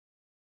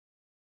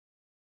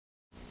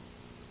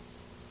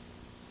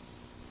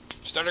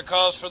Starter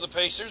calls for the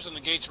Pacers, and the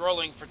gates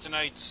rolling for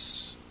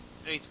tonight's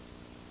 8th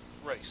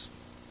race.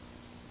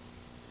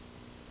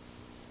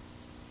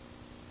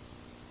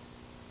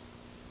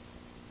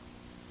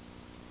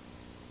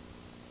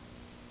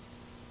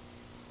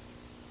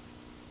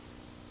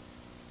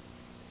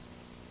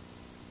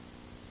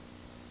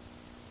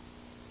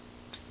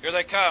 Here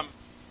they come.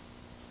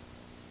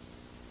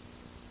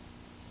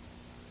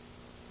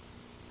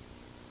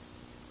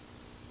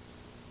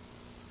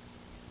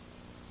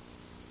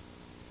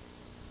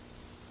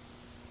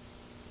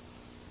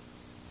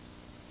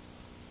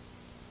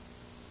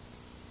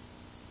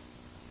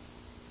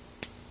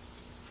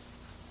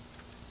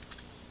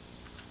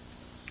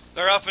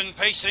 They're off and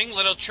pacing.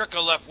 Little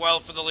Trickle left well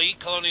for the lead.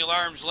 Colonial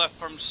Arms left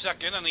from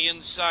second. On the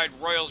inside,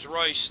 Royals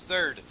Royce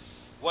third.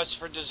 What's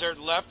for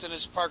Dessert left and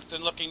is parked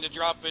and looking to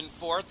drop in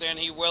fourth, and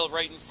he will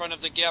right in front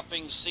of the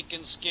gapping Seek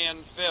and Scan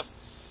fifth.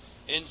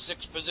 In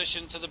sixth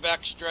position to the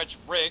backstretch,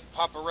 Rig.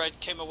 Papa Red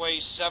came away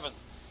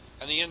seventh.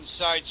 On the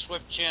inside,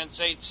 Swift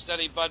Chance eighth.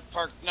 Steady Bud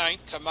parked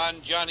ninth. Come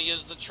On Johnny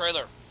is the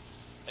trailer.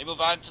 They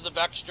move on to the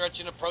backstretch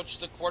and approach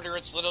the quarter.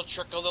 It's Little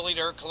Trickle the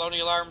leader.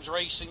 Colonial Arms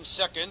racing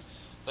second.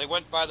 They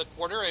went by the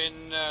quarter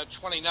in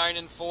 29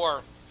 and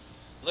 4.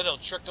 Little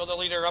Trickle the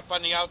leader up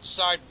on the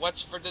outside.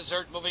 What's for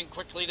Dessert moving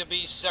quickly to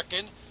be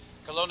second.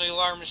 Colonial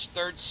Arms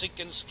third. Seek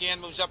and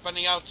Scan moves up on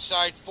the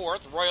outside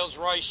fourth. Royals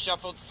Royce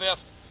shuffled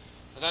fifth.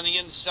 And on the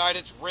inside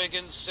it's Rig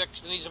in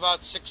sixth, and he's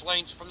about 6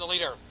 lengths from the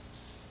leader.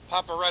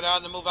 Papa Red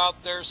on the move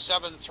out there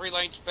seventh. 3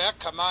 lengths back.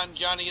 Come On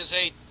Johnny is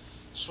eighth.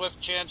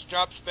 Swift Chance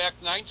drops back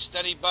ninth.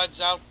 Steady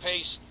Bud's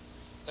outpaced.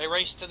 They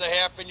race to the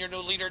half, and your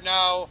new leader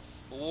now,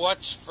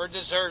 What's for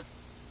Dessert.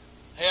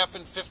 Half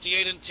and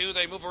 58 and 2.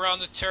 They move around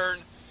the turn.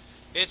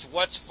 It's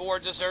What's for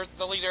Dessert,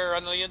 the leader.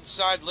 On the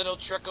inside, Little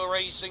Trickle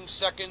racing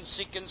second.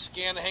 Seek and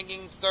Scan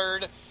hanging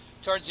third.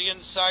 Towards the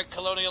inside,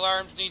 Colonial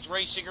Arms needs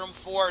racing room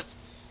fourth.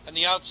 On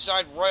the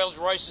outside, Royals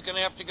Royce is going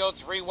to have to go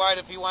 3 wide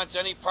if he wants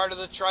any part of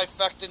the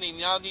trifecta, and he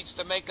now needs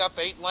to make up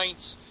 8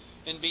 lengths.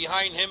 And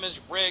behind him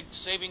is Rig,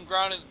 saving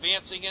ground,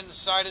 advancing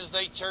inside as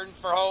they turn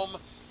for home.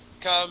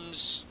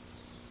 Comes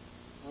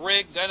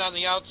Rig. Then on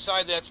the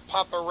outside, that's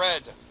Papa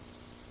Red.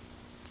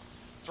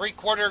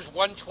 3/4,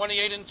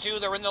 128 and 2.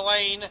 They're in the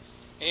lane.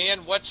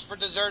 And What's for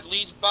Dessert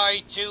leads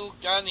by 2.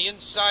 On the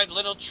inside,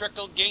 Little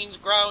Trickle gains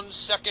ground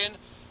second.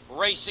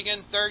 Racing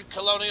in third,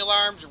 Colonial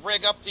Arms.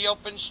 Rig up the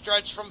open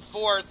stretch from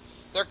fourth.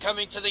 They're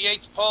coming to the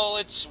 8th pole.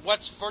 It's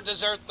What's for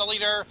Dessert, the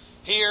leader.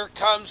 Here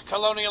comes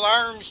Colonial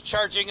Arms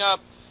charging up.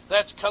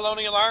 That's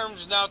Colonial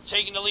Arms now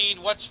taking the lead.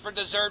 What's for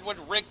Dessert with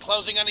Rig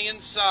closing on the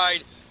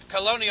inside.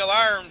 Colonial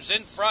Arms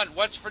in front.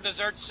 What's for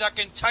Dessert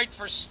second. Tight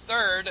for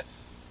third.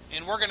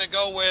 And we're going to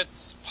go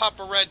with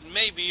Papa Red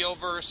maybe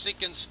over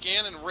Seek and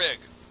Scan and Rig.